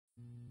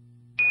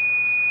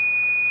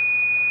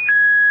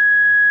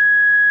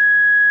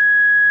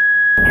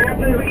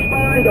Please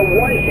respond to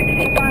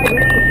 165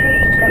 Main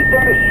Street.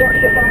 Confirm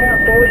structure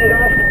fire. Forward it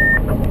off.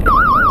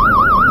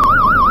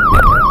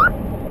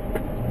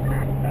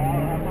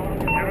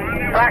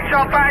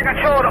 Blackstone Fire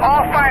Control to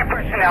all fire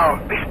personnel.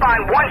 Respond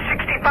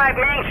 165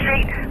 Main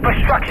Street for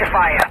structure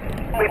fire.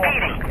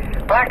 Repeating.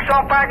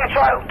 Blackstone Fire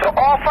Control to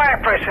all fire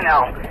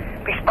personnel.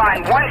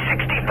 Respond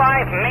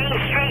 165 Main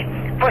Street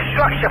for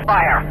structure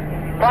fire.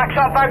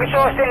 Blackstone Fire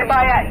Control standing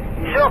by at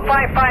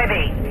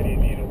 0558.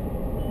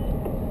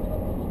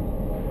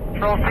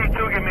 Control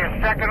C2, give me a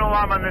second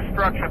alarm on this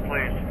structure,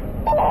 please.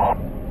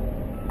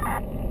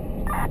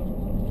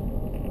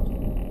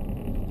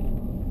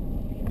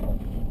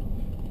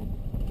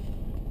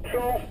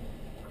 Control.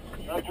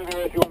 Not to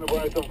the issue on the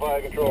Blackstone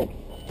Fire Control.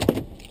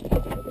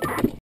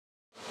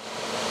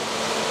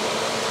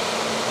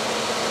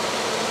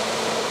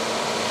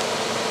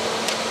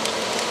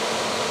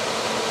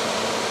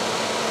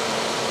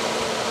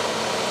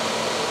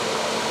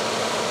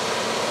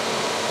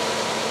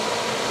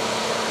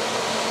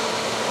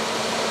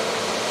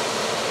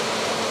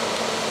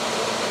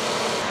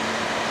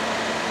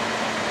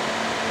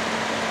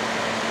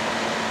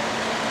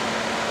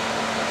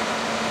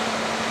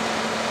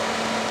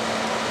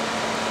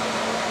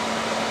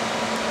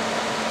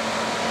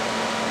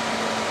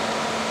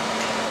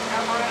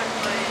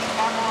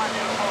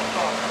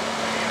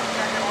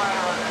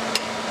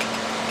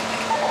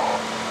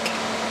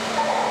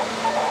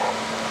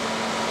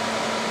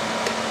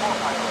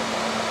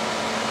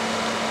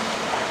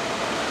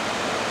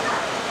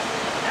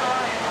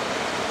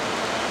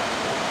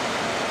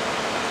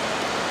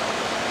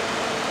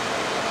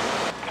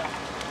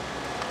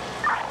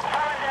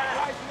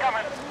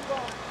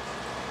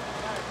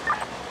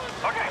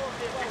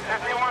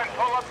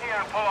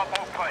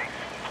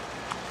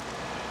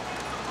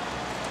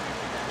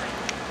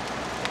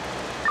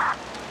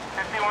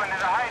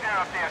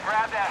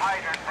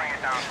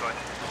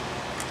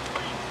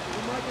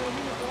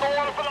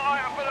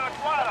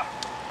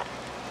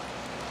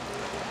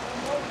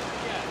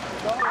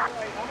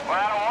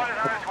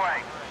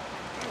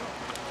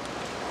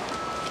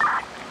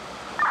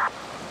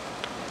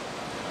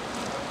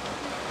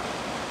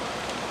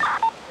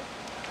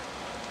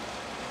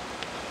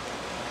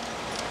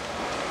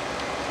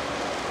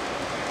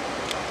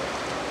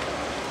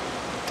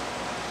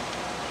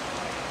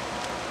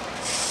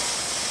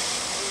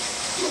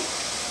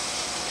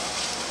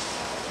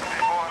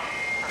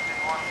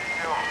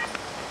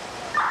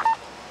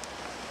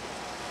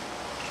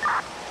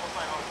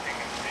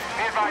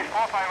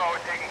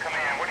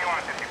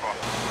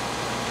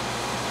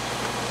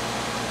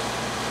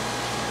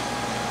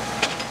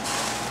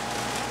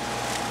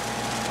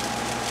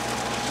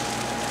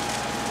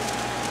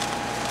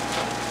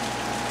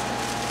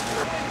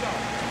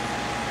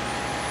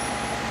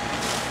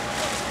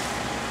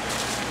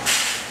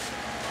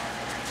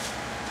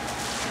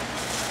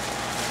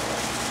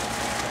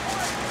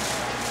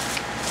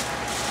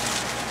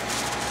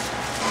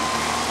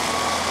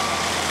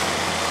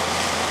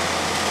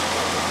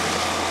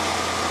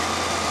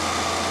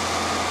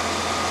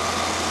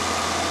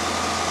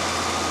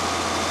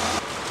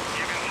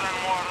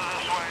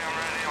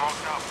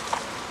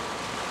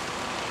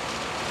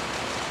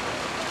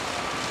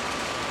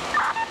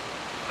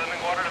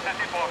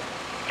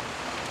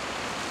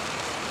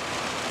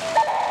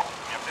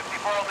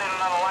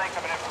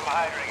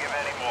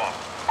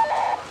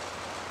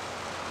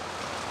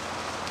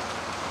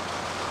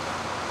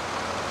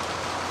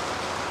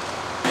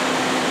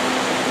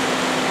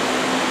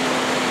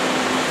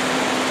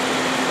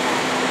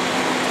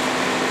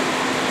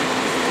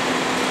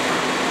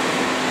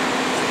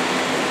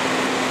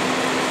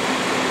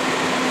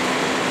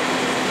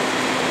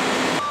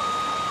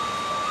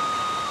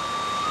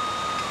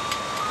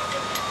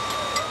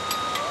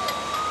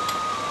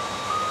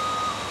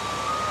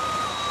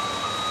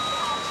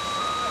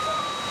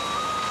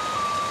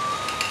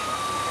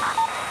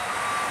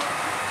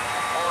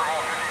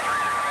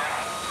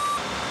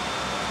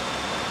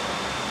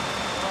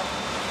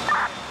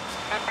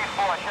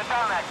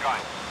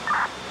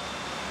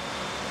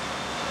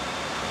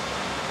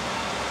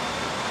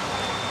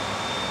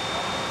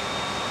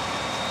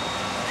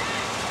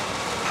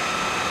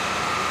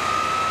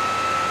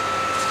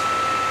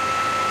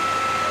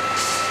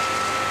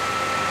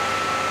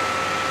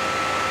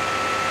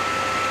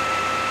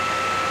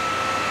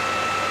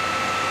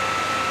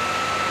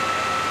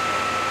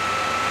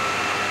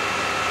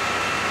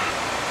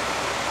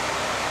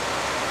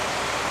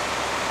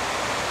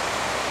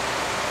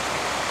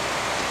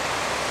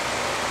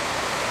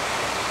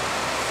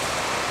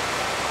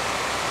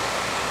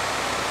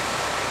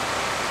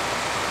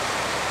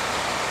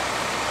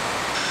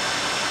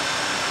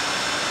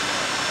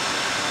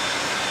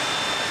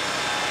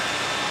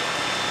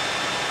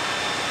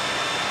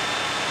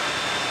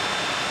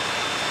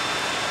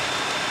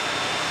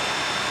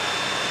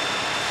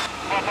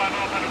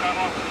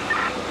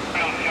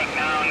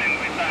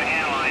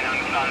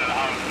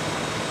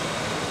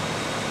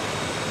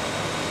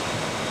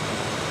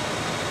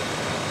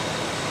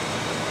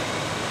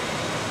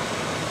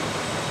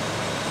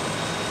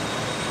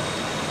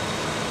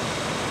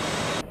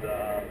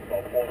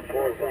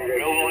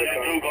 Millville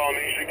Engine 2, call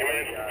Main Street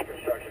Command.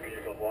 Construction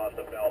vehicles lost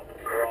a belt.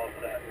 We're all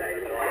set.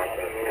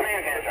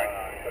 Command answer.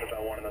 Could have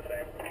been one and the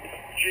same.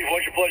 Chief,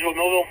 what's your pleasure with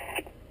Millville?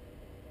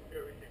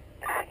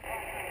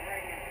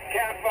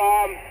 Cap,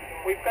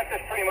 we've got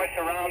this pretty much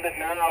surrounded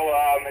now.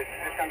 It's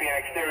just going to be an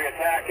exterior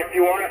attack. If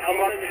you want to come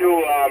up to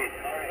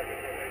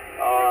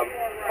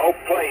Oak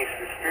Place,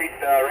 the street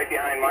right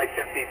behind my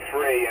 53,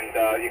 and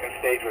you can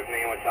stage with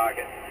me and we'll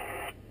target.